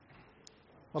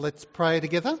Well, let's pray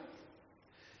together.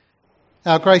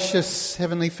 Our gracious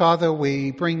Heavenly Father,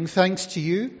 we bring thanks to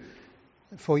you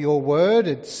for your word.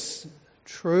 It's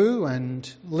true and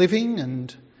living,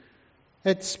 and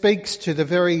it speaks to the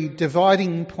very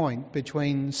dividing point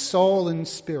between soul and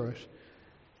spirit.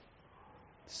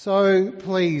 So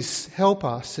please help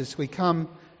us as we come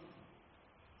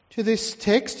to this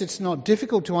text. It's not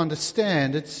difficult to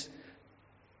understand, it's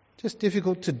just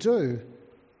difficult to do.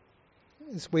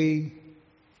 As we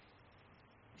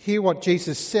hear what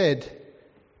Jesus said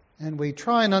and we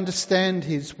try and understand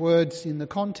his words in the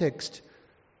context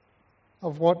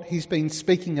of what he's been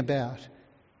speaking about,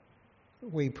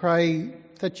 we pray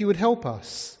that you would help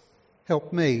us,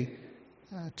 help me,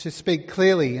 to speak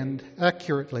clearly and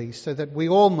accurately so that we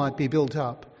all might be built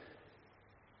up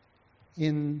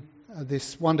in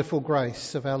this wonderful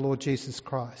grace of our Lord Jesus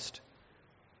Christ.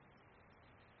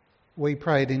 We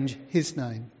pray it in his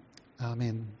name.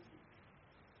 Amen.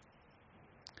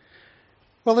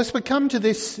 Well, as we come to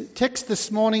this text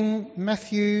this morning,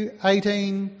 Matthew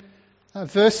 18,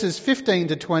 verses 15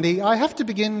 to 20, I have to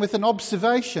begin with an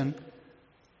observation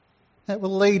that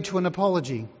will lead to an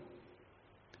apology.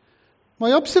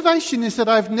 My observation is that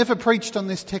I've never preached on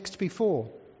this text before.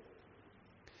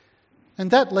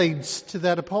 And that leads to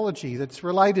that apology that's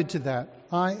related to that.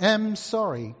 I am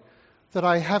sorry that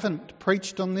I haven't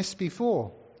preached on this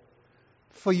before,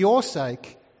 for your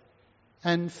sake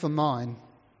and for mine.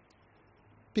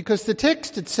 Because the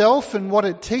text itself and what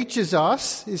it teaches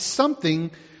us is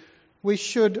something we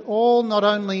should all not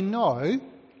only know,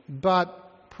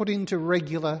 but put into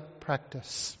regular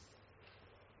practice.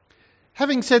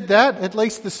 Having said that, at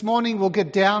least this morning we'll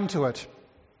get down to it.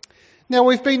 Now,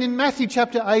 we've been in Matthew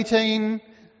chapter 18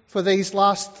 for these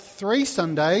last 3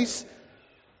 Sundays,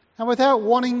 and without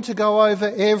wanting to go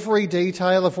over every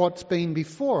detail of what's been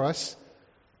before us,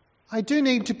 I do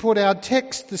need to put our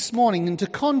text this morning into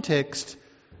context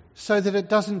so that it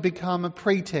doesn't become a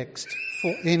pretext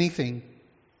for anything.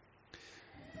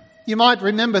 You might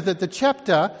remember that the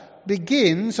chapter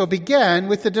began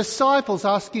with the disciples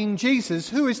asking Jesus,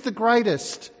 who is the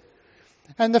greatest?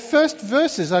 And the first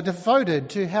verses are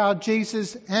devoted to how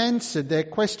Jesus answered their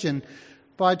question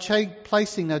by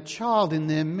placing a child in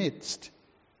their midst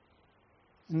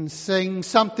and saying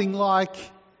something like,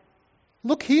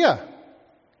 look here,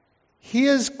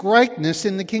 here's greatness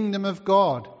in the kingdom of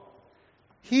God.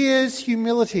 Here's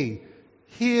humility.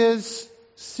 Here's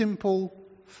simple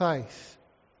faith.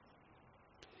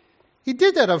 He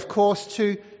did that, of course,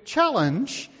 to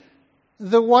challenge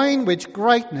the way in which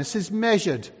greatness is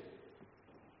measured.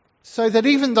 So that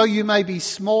even though you may be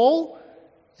small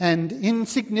and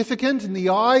insignificant in the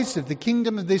eyes of the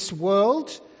kingdom of this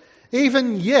world,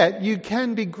 even yet you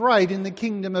can be great in the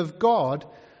kingdom of God,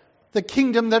 the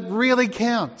kingdom that really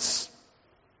counts.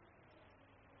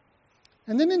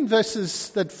 And then in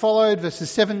verses that followed, verses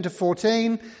 7 to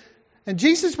 14, and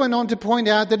Jesus went on to point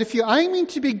out that if you're aiming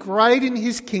to be great in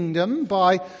his kingdom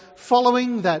by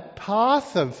following that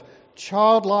path of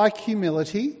childlike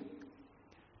humility,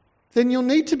 then you'll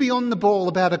need to be on the ball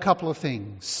about a couple of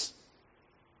things,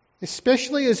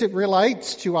 especially as it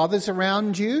relates to others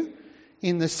around you,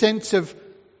 in the sense of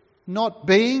not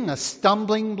being a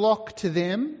stumbling block to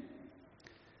them.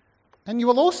 And you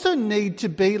will also need to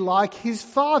be like his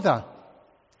Father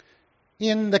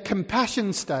in the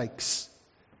compassion stakes,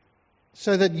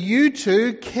 so that you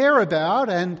too care about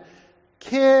and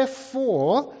care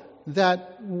for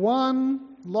that one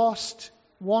lost,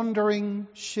 wandering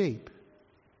sheep.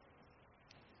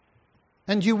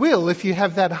 And you will if you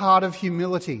have that heart of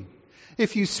humility,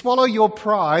 if you swallow your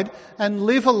pride and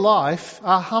live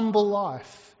a humble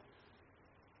life.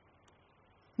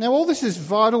 Now, all this is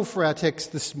vital for our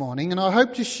text this morning, and I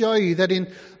hope to show you that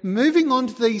in moving on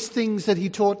to these things that he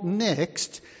taught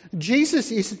next, Jesus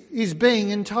is being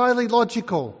entirely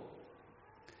logical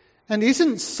and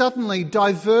isn't suddenly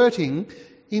diverting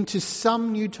into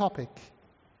some new topic.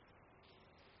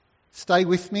 Stay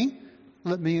with me.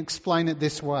 Let me explain it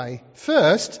this way.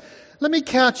 First, let me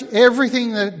couch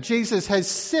everything that Jesus has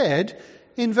said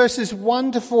in verses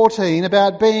 1 to 14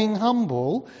 about being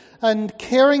humble and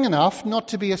caring enough not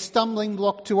to be a stumbling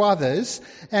block to others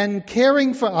and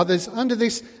caring for others under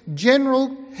this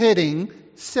general heading,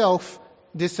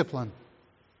 self-discipline.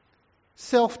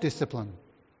 Self-discipline.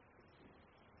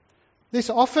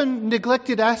 This often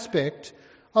neglected aspect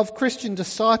of Christian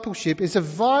discipleship is a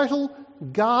vital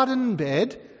garden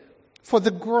bed for the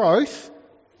growth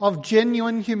of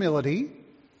genuine humility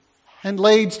and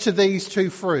leads to these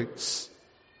 2 fruits: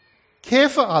 care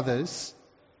for others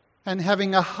and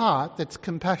having a heart that's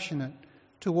compassionate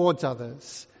towards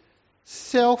others.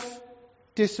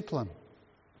 Self-discipline.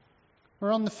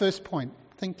 We're on the first point.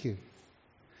 Thank you.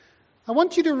 I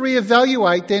want you to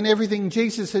reevaluate then everything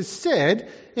Jesus has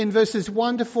said in verses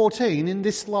 1 to 14 in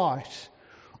this light.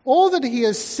 All that he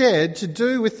has said to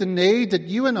do with the need that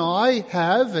you and I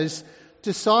have as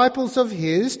disciples of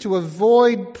his to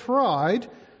avoid pride,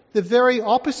 the very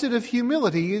opposite of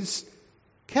humility, is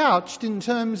couched in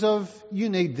terms of you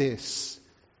need this.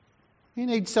 You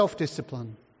need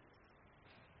self-discipline.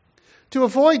 To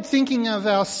avoid thinking of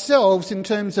ourselves in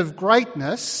terms of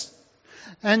greatness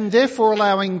and therefore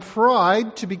allowing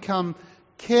pride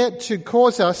to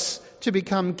cause us to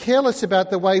become careless about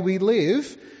the way we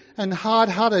live and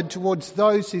hard-hearted towards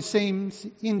those who seem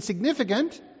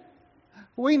insignificant,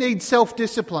 we need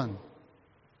self-discipline.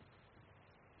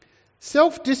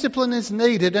 Self-discipline is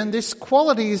needed, and this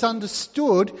quality is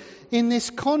understood in this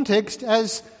context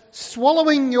as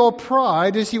swallowing your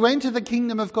pride as you enter the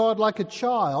kingdom of God like a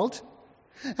child,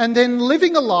 and then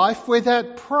living a life where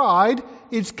that pride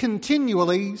is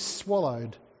continually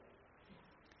swallowed.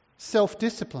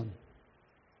 Self-discipline.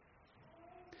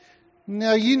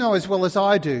 Now, you know as well as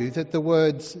I do that the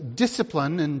words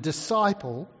discipline and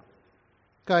disciple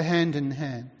go hand in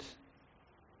hand.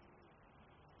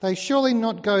 They surely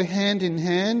not go hand in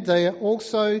hand. They are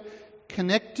also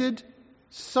connected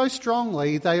so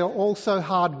strongly. They are also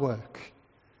hard work.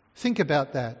 Think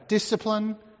about that.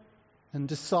 Discipline and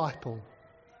disciple.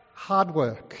 Hard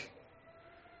work.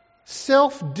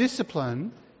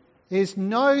 Self-discipline is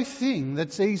no thing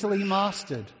that's easily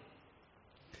mastered.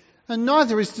 And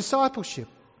neither is discipleship.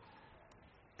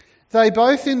 They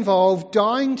both involve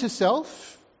dying to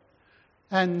self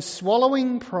and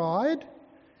swallowing pride,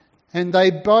 and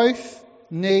they both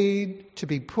need to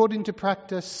be put into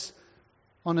practice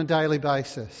on a daily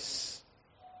basis.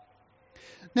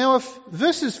 Now, if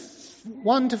verses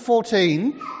 1 to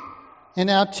 14 in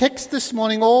our text this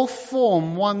morning all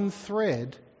form one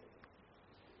thread,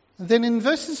 then in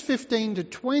verses 15 to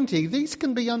 20, these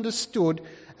can be understood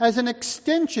as an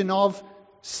extension of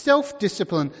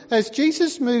self-discipline, as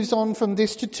Jesus moves on from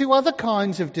this to two other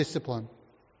kinds of discipline.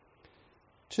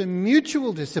 To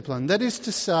mutual discipline, that is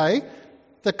to say,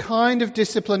 the kind of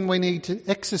discipline we need to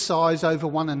exercise over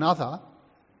one another,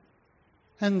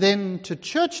 and then to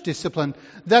church discipline,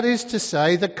 that is to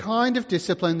say, the kind of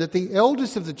discipline that the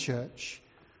elders of the church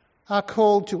are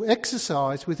called to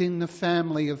exercise within the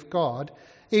family of God,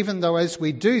 even though as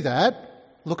we do that,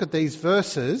 look at these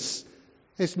verses,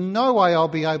 there's no way I'll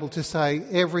be able to say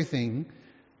everything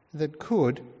that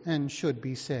could and should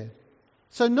be said.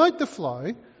 So note the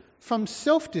flow from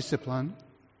self-discipline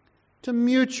to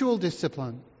mutual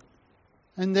discipline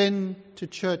and then to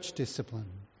church discipline.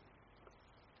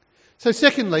 So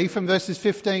secondly, from verses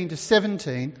 15 to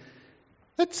 17,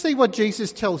 let's see what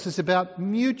Jesus tells us about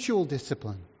mutual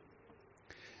discipline.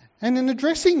 And in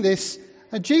addressing this,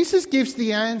 Jesus gives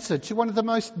the answer to one of the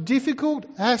most difficult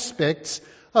aspects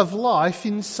of life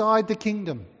inside the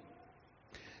kingdom.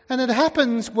 And it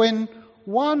happens when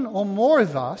one or more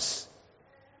of us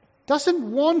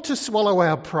doesn't want to swallow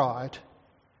our pride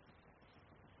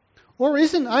or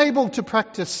isn't able to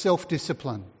practice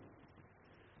self-discipline.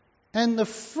 And the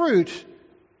fruit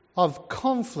of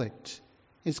conflict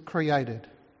is created.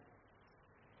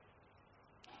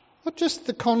 Not just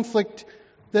the conflict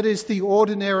that is the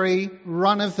ordinary,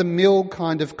 run-of-the-mill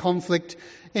kind of conflict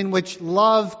in which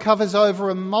love covers over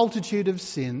a multitude of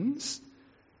sins.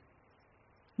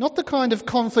 Not the kind of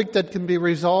conflict that can be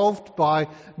resolved by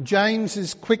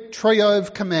James's quick trio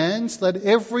of commands: let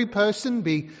every person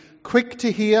be quick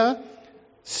to hear,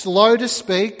 slow to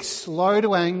speak, slow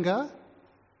to anger.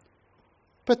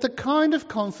 But the kind of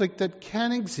conflict that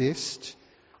can exist,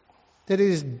 that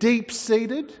is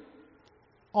deep-seated,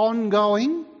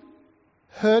 ongoing,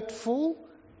 hurtful,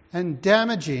 and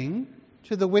damaging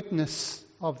to the witness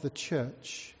of the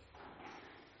church.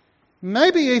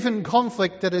 Maybe even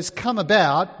conflict that has come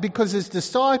about because as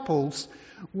disciples,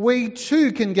 we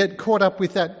too can get caught up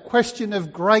with that question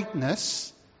of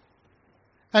greatness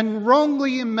and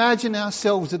wrongly imagine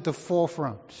ourselves at the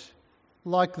forefront,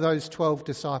 like those 12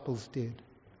 disciples did.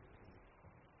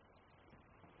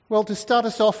 Well, to start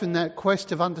us off in that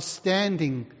quest of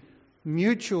understanding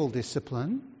mutual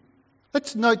discipline,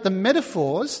 let's note the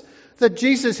metaphors that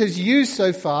Jesus has used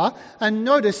so far and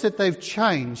notice that they've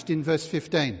changed in verse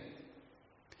 15.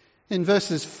 In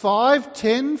verses 5,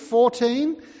 10,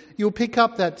 14, you'll pick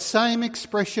up that same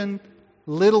expression,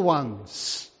 little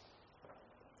ones.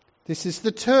 This is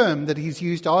the term that he's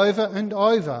used over and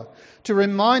over to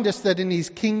remind us that in his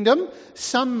kingdom,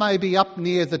 some may be up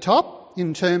near the top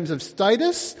in terms of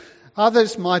status,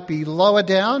 others might be lower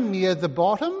down near the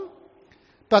bottom,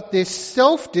 but this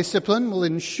self-discipline will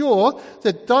ensure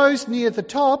that those near the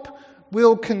top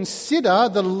will consider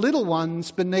the little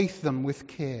ones beneath them with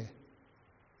care.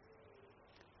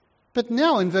 But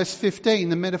now in verse 15,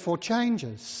 the metaphor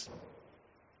changes.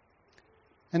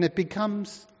 And it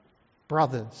becomes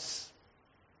brothers.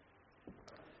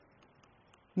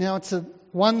 Now it's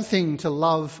one thing to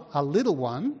love a little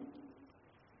one.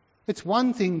 It's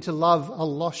one thing to love a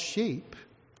lost sheep.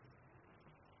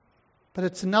 But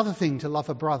it's another thing to love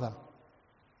a brother.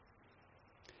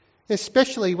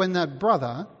 Especially when that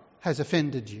brother has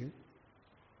offended you.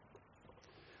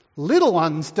 Little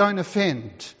ones don't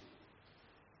offend.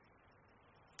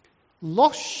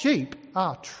 Lost sheep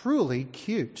are truly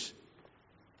cute.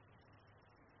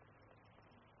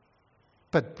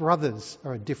 But brothers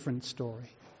are a different story.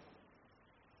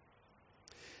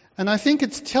 And I think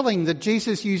it's telling that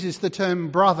Jesus uses the term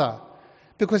brother,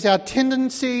 because our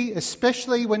tendency,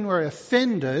 especially when we're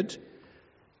offended,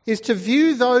 is to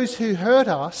view those who hurt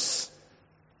us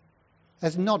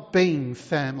as not being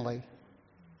family,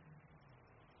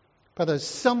 but as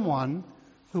someone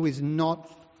who is not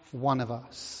one of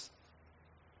us.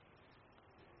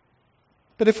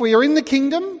 But if we are in the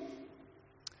kingdom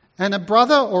and a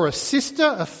brother or a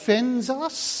sister offends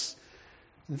us,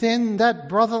 then that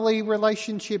brotherly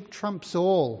relationship trumps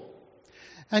all.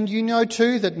 And you know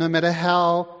too that no matter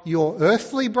how your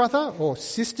earthly brother or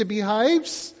sister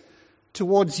behaves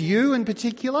towards you in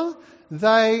particular,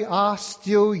 they are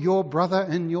still your brother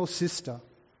and your sister.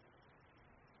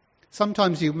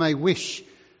 Sometimes you may wish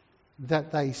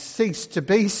that they cease to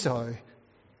be so,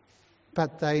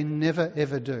 but they never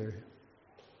ever do.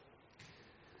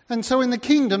 And so in the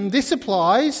kingdom, this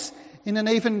applies in an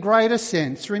even greater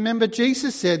sense. Remember,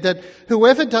 Jesus said that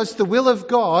whoever does the will of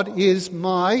God is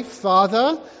my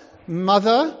father,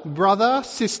 mother, brother,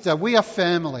 sister. We are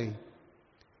family.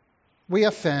 We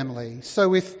are family. So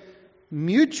with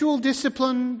mutual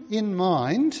discipline in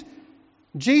mind,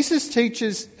 Jesus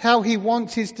teaches how he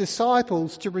wants his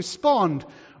disciples to respond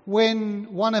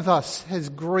when one of us has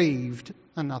grieved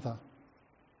another.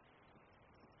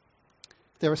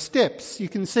 There are steps. You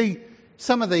can see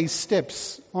some of these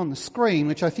steps on the screen,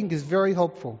 which I think is very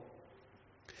helpful.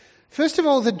 First of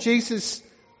all,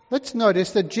 let's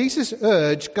notice that Jesus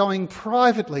urged going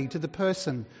privately to the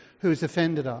person who has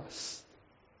offended us.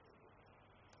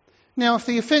 Now, if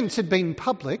the offence had been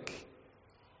public,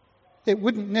 it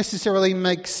wouldn't necessarily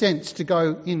make sense to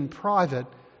go in private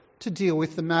to deal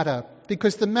with the matter,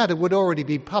 because the matter would already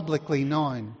be publicly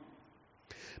known.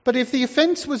 But if the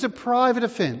offence was a private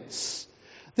offence,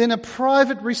 then a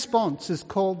private response is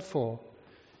called for.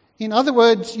 In other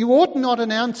words, you ought not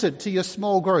announce it to your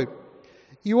small group.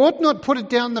 You ought not put it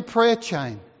down the prayer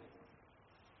chain.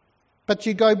 But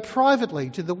you go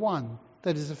privately to the one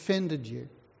that has offended you.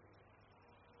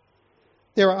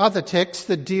 There are other texts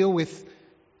that deal with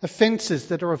offences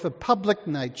that are of a public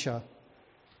nature.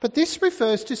 But this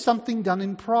refers to something done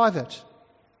in private.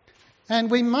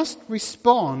 And we must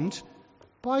respond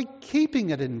by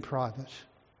keeping it in private.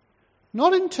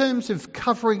 Not in terms of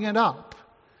covering it up,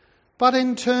 but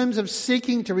in terms of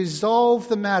seeking to resolve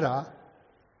the matter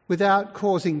without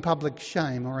causing public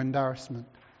shame or embarrassment.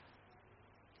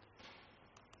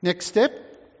 Next step,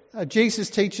 Jesus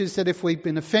teaches that if we've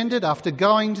been offended, after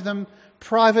going to them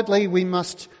privately, we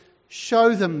must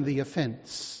show them the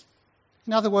offence.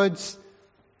 In other words,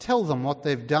 tell them what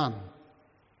they've done.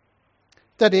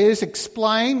 That is,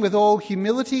 explain with all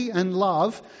humility and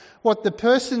love what the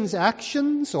person's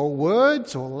actions or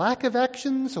words or lack of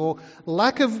actions or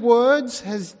lack of words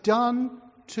has done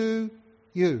to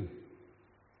you.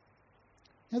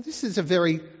 Now, this is a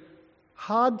very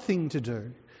hard thing to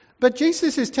do. But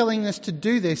Jesus is telling us to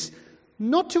do this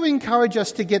not to encourage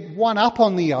us to get one up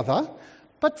on the other,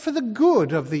 but for the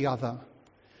good of the other.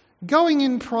 Going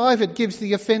in private gives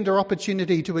the offender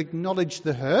opportunity to acknowledge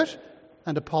the hurt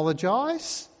and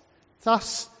apologise,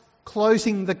 thus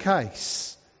closing the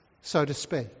case, so to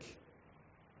speak.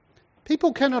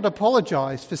 People cannot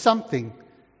apologise for something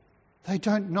they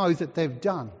don't know that they've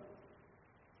done.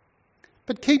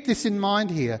 But keep this in mind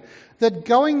here, that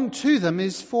going to them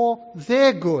is for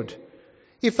their good.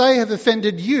 If they have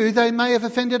offended you, they may have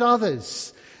offended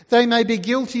others. They may be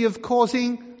guilty of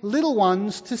causing little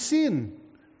ones to sin.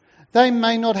 They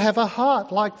may not have a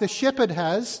heart like the shepherd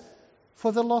has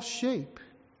for the lost sheep.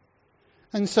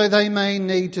 And so they may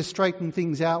need to straighten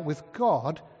things out with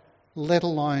God, let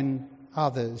alone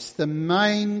others. The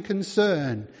main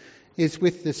concern is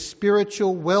with the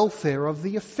spiritual welfare of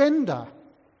the offender.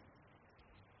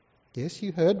 Yes,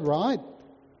 you heard right.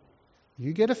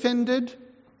 You get offended.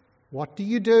 What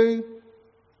do?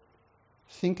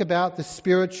 Think about the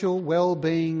spiritual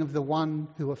well-being of the one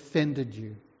who offended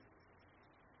you.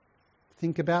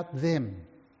 Think about them.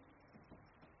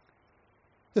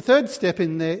 The third step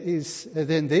in there is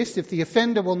then this: if the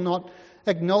offender will not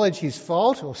acknowledge his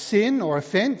fault or sin or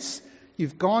offence,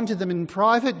 you've gone to them in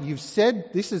private, you've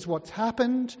said this is what's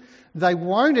happened, they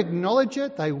won't acknowledge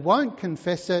it, they won't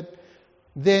confess it,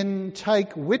 then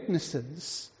take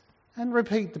witnesses and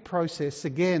repeat the process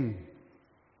again.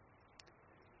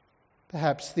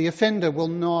 Perhaps the offender will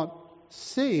not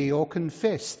see or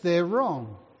confess they're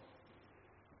wrong.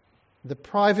 The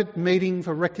private meeting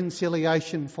for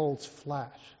reconciliation falls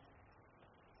flat.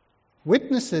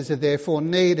 Witnesses are therefore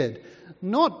needed,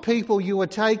 not people you are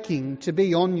taking to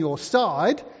be on your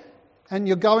side and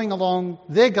they're going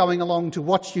along to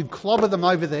watch you clobber them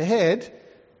over the head.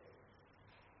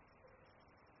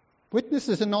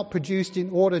 Witnesses are not produced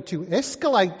in order to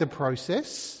escalate the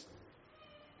process,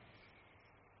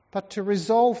 but to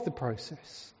resolve the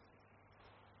process.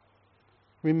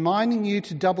 Reminding you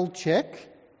to double check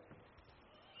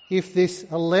if this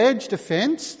alleged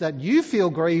offence that you feel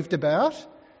grieved about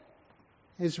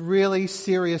is really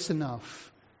serious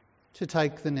enough to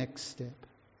take the next step.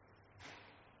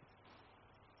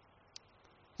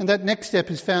 And that next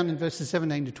step is found in verses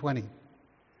 17 to 20,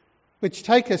 which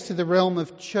take us to the realm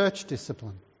of church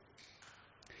discipline.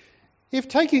 If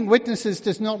taking witnesses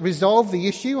does not resolve the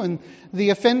issue and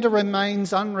the offender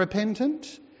remains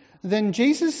unrepentant, then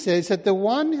Jesus says that the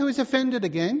one who is offended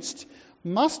against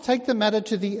must take the matter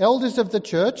to the elders of the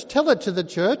church, tell it to the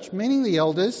church, meaning the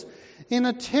elders, in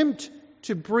attempt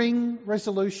to bring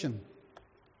resolution.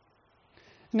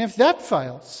 And if that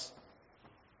fails,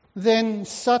 then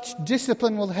such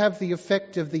discipline will have the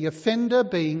effect of the offender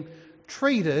being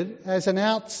treated as an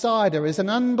outsider, as an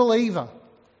unbeliever.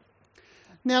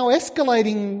 Now,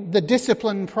 escalating the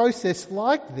discipline process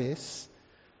like this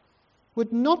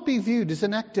would not be viewed as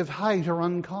an act of hate or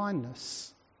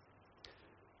unkindness.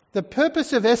 The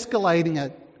purpose of escalating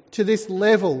it to this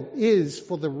level is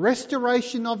for the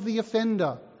restoration of the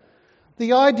offender.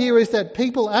 The idea is that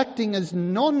people acting as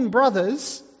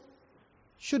non-brothers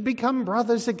should become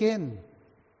brothers again.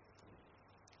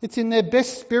 It's in their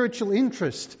best spiritual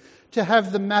interest to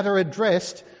have the matter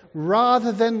addressed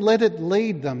rather than let it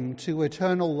lead them to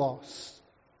eternal loss.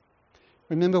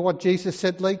 Remember what Jesus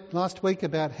said last week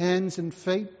about hands and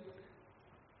feet?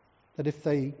 That if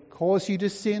they cause you to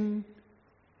sin,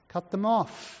 cut them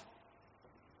off.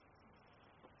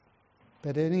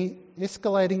 But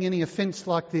escalating any offence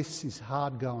like this is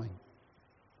hard going.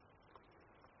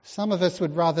 Some of us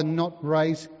would rather not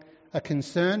raise a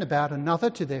concern about another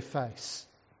to their face,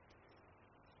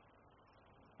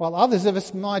 while others of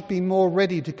us might be more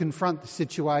ready to confront the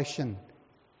situation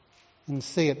and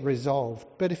see it resolved.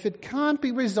 But if it can't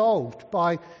be resolved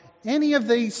by any of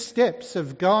these steps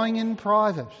of going in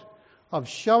private, of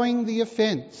showing the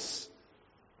offence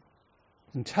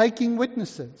and taking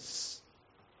witnesses,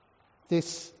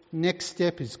 this next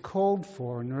step is called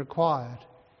for and required.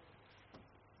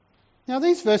 Now,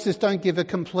 these verses don't give a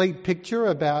complete picture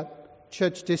about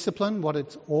church discipline, what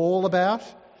it's all about,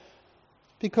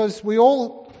 because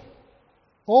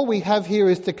all we have here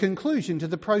is the conclusion to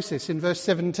the process in verse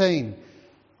 17.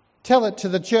 Tell it to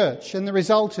the church, and the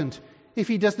resultant, if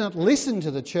he does not listen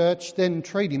to the church, then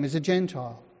treat him as a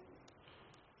Gentile.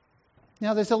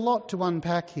 Now, there's a lot to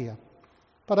unpack here,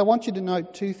 but I want you to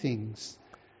note two things.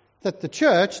 That the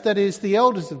church, that is, the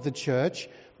elders of the church,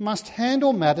 must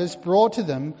handle matters brought to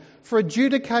them for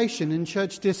adjudication in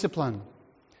church discipline.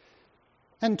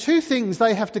 And two things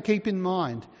they have to keep in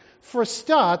mind. For a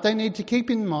start, they need to keep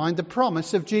in mind the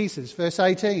promise of Jesus. Verse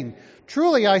 18,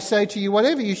 truly I say to you,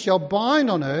 whatever you shall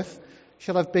bind on earth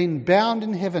shall have been bound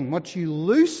in heaven. What you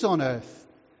loose on earth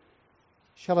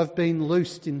shall have been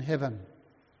loosed in heaven.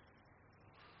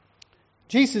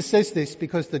 Jesus says this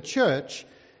because the church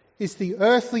is the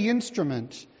earthly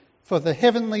instrument for the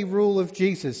heavenly rule of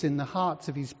Jesus in the hearts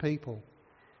of his people,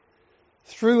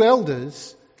 through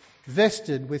elders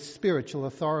vested with spiritual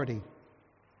authority.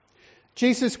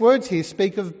 Jesus' words here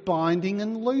speak of binding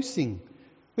and loosing,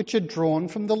 which are drawn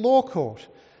from the law court.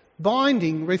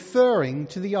 Binding referring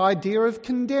to the idea of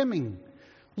condemning,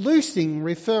 loosing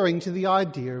referring to the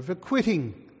idea of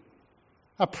acquitting.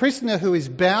 A prisoner who is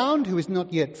bound, who is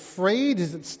not yet freed,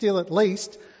 is still at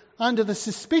least under the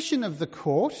suspicion of the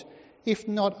court, if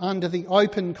not under the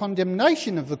open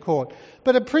condemnation of the court.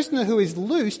 But a prisoner who is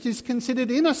loosed is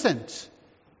considered innocent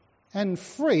and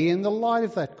free in the light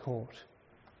of that court.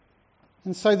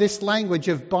 And so this language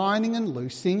of binding and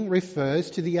loosing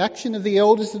refers to the action of the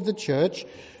elders of the church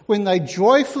when they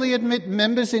joyfully admit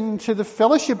members into the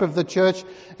fellowship of the church,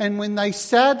 and when they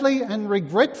sadly and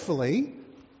regretfully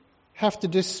have to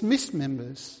dismiss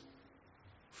members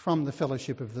from the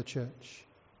fellowship of the church.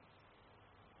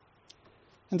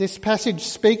 And this passage,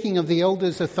 speaking of the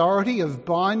elders' authority of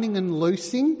binding and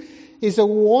loosing, is a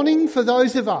warning for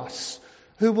those of us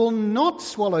who will not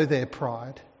swallow their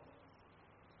pride,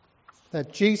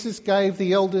 that Jesus gave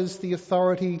the elders the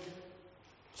authority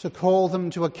to call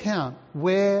them to account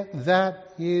where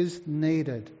that is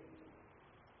needed.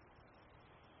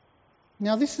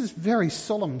 Now, this is very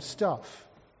solemn stuff,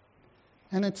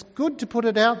 and it's good to put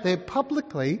it out there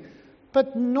publicly,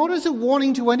 but not as a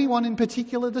warning to anyone in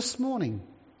particular this morning,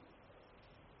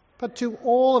 but to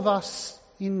all of us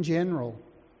in general.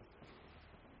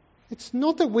 It's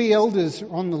not that we elders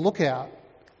are on the lookout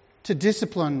to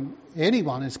discipline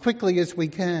anyone as quickly as we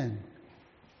can.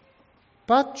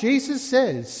 But Jesus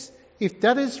says, if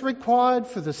that is required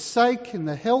for the sake and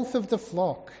the health of the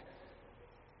flock,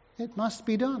 it must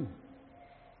be done.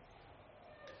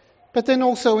 But then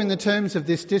also in the terms of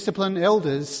this discipline,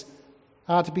 elders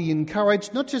are to be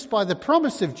encouraged not just by the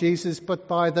promise of Jesus, but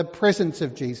by the presence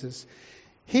of Jesus.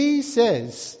 He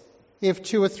says, if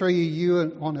 2 or 3 of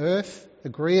you on earth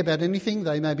agree about anything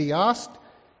they may be asked,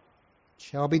 it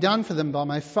shall be done for them by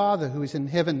my Father who is in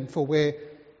heaven. For where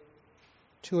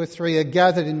 2 or 3 are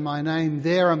gathered in my name,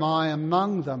 there am I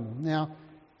among them. Now,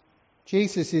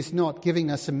 Jesus is not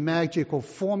giving us a magical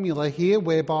formula here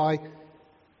whereby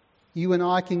you and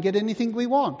I can get anything we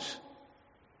want.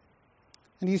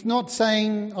 And he's not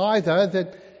saying either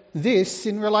that this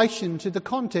in relation to the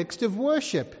context of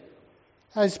worship,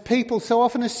 as people so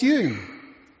often assume.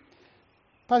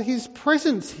 But his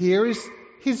presence here is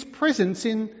his presence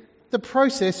in the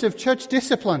process of church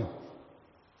discipline.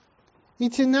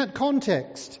 It's in that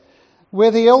context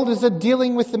where the elders are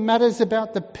dealing with the matters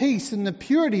about the peace and the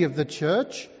purity of the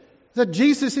church that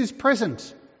Jesus is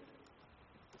present.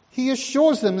 He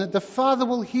assures them that the Father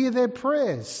will hear their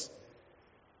prayers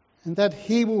and that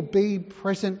he will be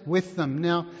present with them.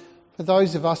 Now, for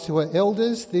those of us who are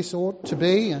elders, this ought to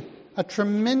be a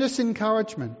tremendous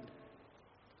encouragement.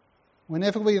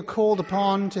 Whenever we are called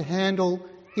upon to handle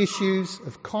issues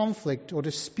of conflict or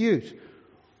dispute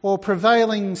or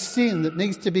prevailing sin that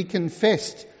needs to be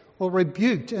confessed or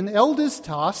rebuked, an elder's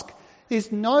task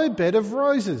is no bed of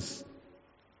roses.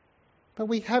 But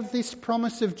we have this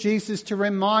promise of Jesus to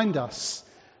remind us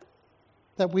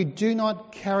that we do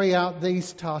not carry out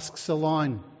these tasks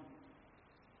alone.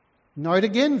 Note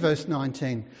again verse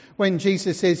 19, when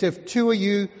Jesus says, if two of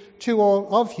you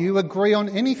agree on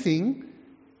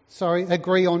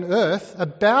earth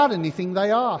about anything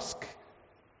they ask.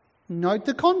 Note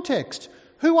the context.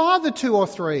 Who are the 2 or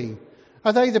 3?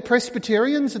 Are they the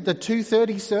Presbyterians at the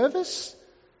 2:30 service?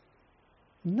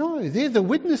 No, they're the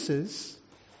witnesses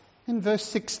in verse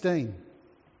 16.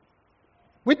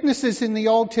 Witnesses in the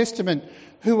Old Testament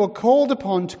who were called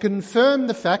upon to confirm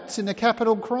the facts in a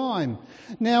capital crime.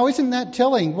 Now, isn't that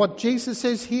telling what Jesus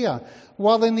says here?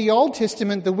 While in the Old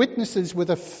Testament the witnesses were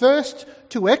the first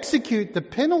to execute the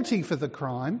penalty for the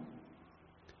crime,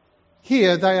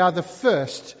 here they are the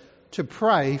first to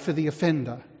pray for the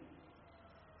offender.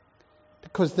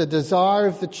 Because the desire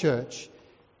of the church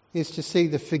is to see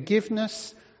the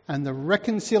forgiveness and the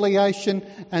reconciliation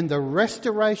and the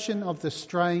restoration of the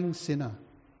straying sinner.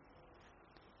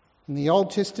 In the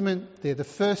Old Testament, they're the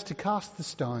first to cast the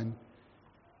stone.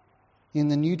 In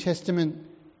the New Testament,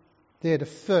 they're the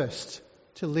first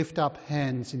to lift up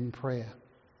hands in prayer.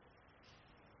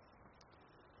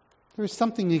 There is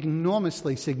something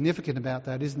enormously significant about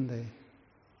that, isn't there?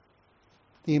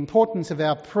 The importance of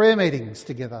our prayer meetings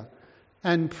together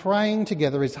and praying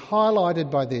together is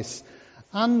highlighted by this,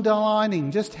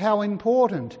 underlining just how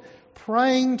important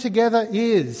praying together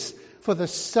is for the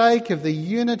sake of the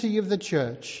unity of the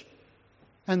church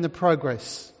and the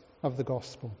progress of the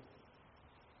gospel.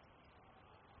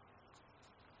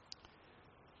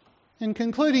 In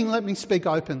concluding, let me speak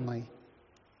openly.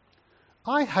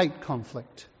 I hate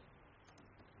conflict.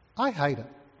 I hate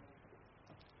it.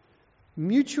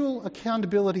 Mutual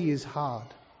accountability is hard.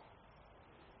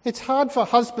 It's hard for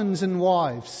husbands and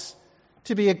wives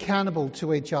to be accountable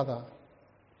to each other.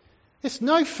 It's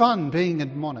no fun being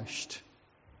admonished.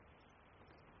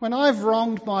 When I've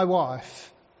wronged my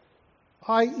wife,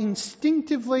 I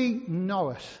instinctively know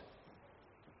it,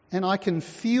 and I can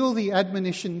feel the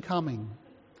admonition coming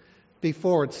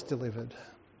before it's delivered.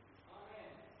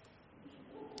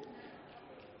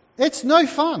 It's no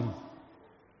fun.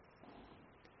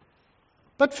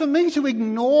 But for me to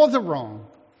ignore the wrong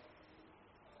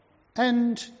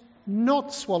and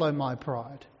not swallow my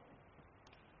pride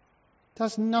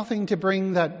does nothing to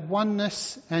bring that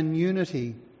oneness and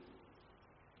unity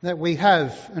that we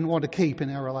have and want to keep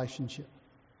in our relationship.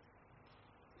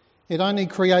 It only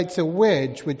creates a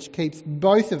wedge which keeps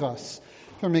both of us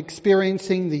from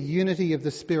experiencing the unity of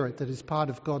the Spirit that is part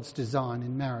of God's design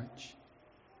in marriage.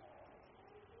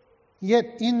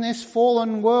 Yet in this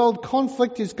fallen world,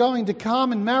 conflict is going to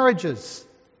come in marriages.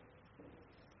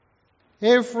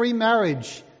 Every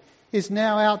marriage is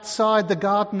now outside the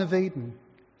Garden of Eden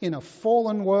in a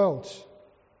fallen world.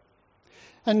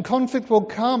 And conflict will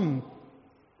come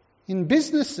in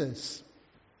businesses,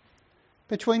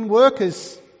 between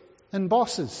workers and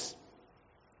bosses,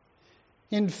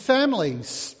 in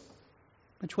families,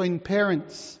 between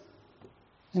parents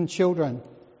and children.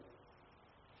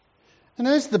 And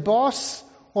as the boss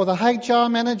or the HR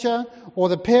manager or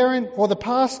the parent or the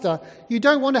pastor, you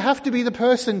don't want to have to be the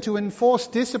person to enforce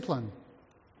discipline.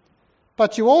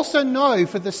 But you also know,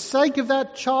 for the sake of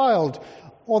that child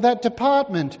or that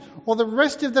department or the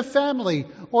rest of the family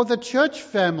or the church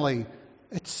family,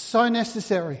 it's so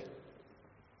necessary.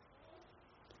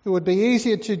 It would be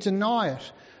easier to deny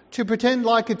it, to pretend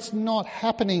like it's not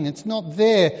happening, it's not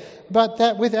there, but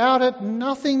that without it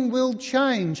nothing will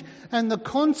change, and the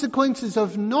consequences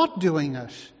of not doing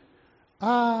it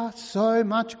are so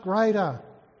much greater.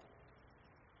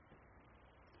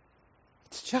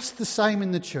 It's just the same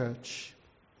in the church.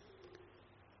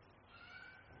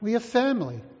 We are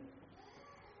family.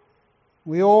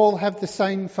 We all have the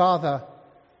same Father.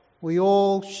 We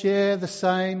all share the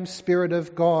same Spirit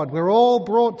of God. We're all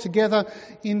brought together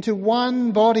into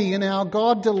one body, and our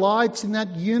God delights in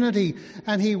that unity,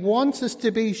 and He wants us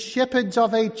to be shepherds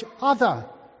of each other.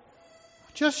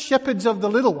 Not just shepherds of the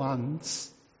little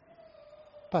ones,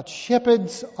 but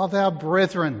shepherds of our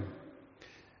brethren.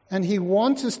 And He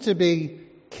wants us to be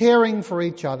caring for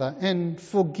each other and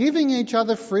forgiving each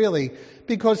other freely,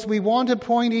 because we want to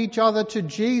point each other to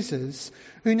Jesus,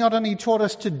 who not only taught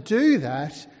us to do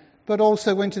that, but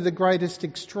also went to the greatest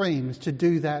extremes to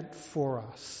do that for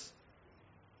us.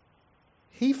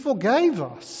 He forgave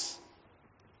us.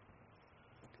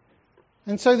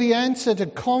 And so the answer to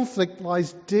conflict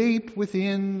lies deep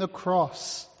within the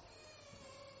cross.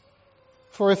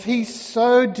 For if He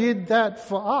so did that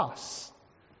for us,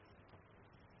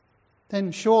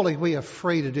 then surely we are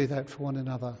free to do that for one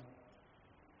another.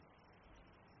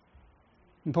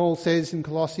 And Paul says in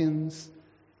Colossians,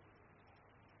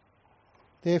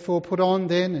 "Therefore put on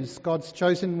then, as God's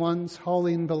chosen ones,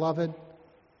 holy and beloved,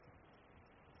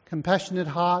 compassionate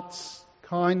hearts,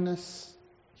 kindness,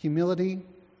 humility,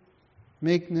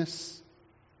 meekness,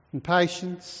 and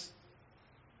patience,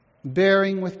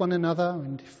 bearing with one another,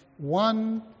 and if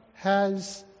one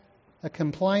has a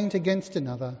complaint against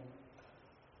another,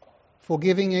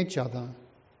 forgiving each other,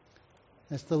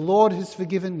 as the Lord has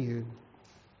forgiven you,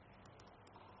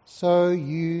 so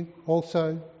you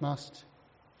also must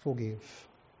forgive."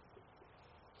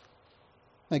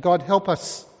 May God help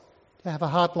us to have a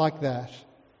heart like that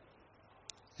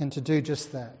and to do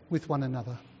just that with one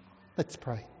another. Let's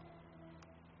pray.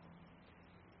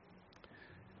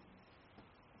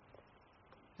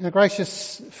 Our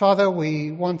gracious Father,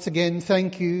 we once again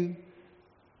thank You.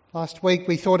 Last week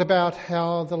we thought about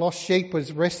how the lost sheep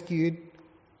was rescued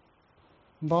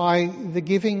by the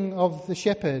giving of the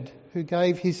shepherd who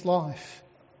gave his life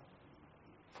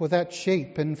for that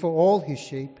sheep and for all his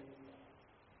sheep.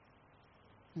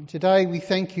 And today we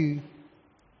thank You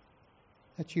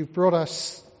that You've brought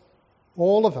us,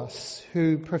 all of us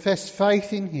who profess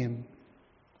faith in Him,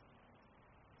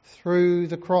 through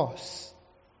the cross,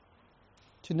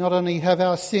 to not only have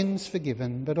our sins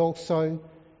forgiven, but also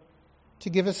to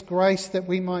give us grace that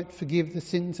we might forgive the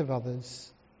sins of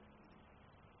others.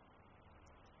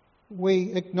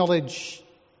 We acknowledge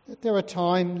that there are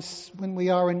times when we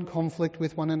are in conflict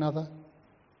with one another.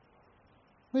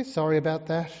 We're sorry about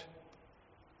that.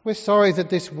 We're sorry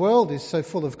that this world is so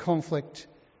full of conflict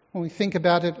when we think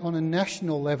about it on a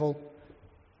national level,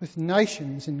 with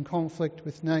nations in conflict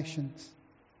with nations.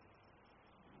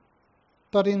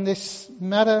 But in this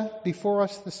matter before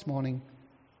us this morning,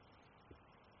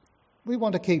 we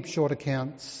want to keep short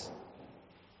accounts.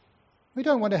 We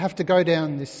don't want to have to go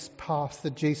down this path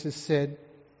that Jesus said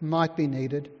might be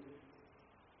needed,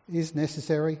 is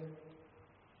necessary,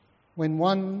 when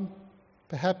one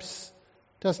perhaps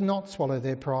does not swallow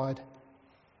their pride.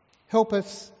 Help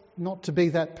us not to be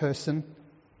that person,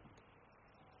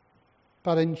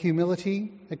 but in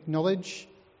humility acknowledge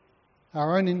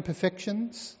our own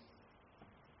imperfections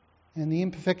and the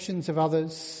imperfections of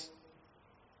others,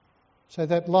 so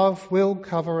that love will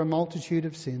cover a multitude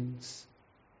of sins.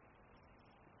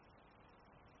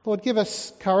 Lord, give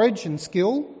us courage and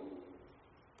skill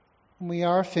when we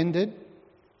are offended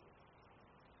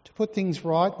to put things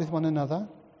right with one another,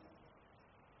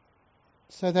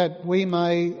 so that we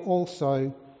may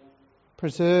also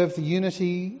preserve the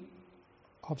unity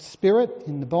of spirit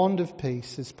in the bond of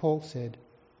peace, as Paul said.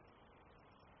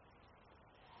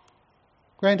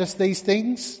 Grant us these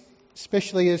things,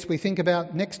 especially as we think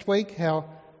about next week how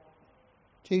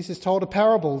Jesus told a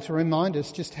parable to remind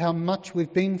us just how much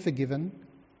we've been forgiven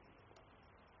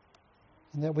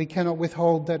and that we cannot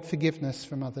withhold that forgiveness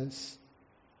from others.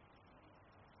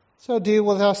 So deal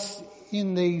with us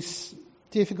in these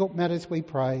difficult matters, we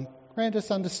pray. Grant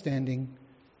us understanding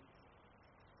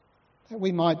that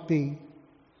we might be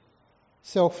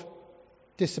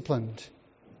self-disciplined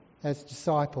as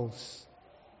disciples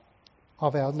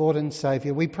of our Lord and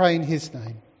Saviour. We pray in His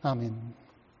name. Amen.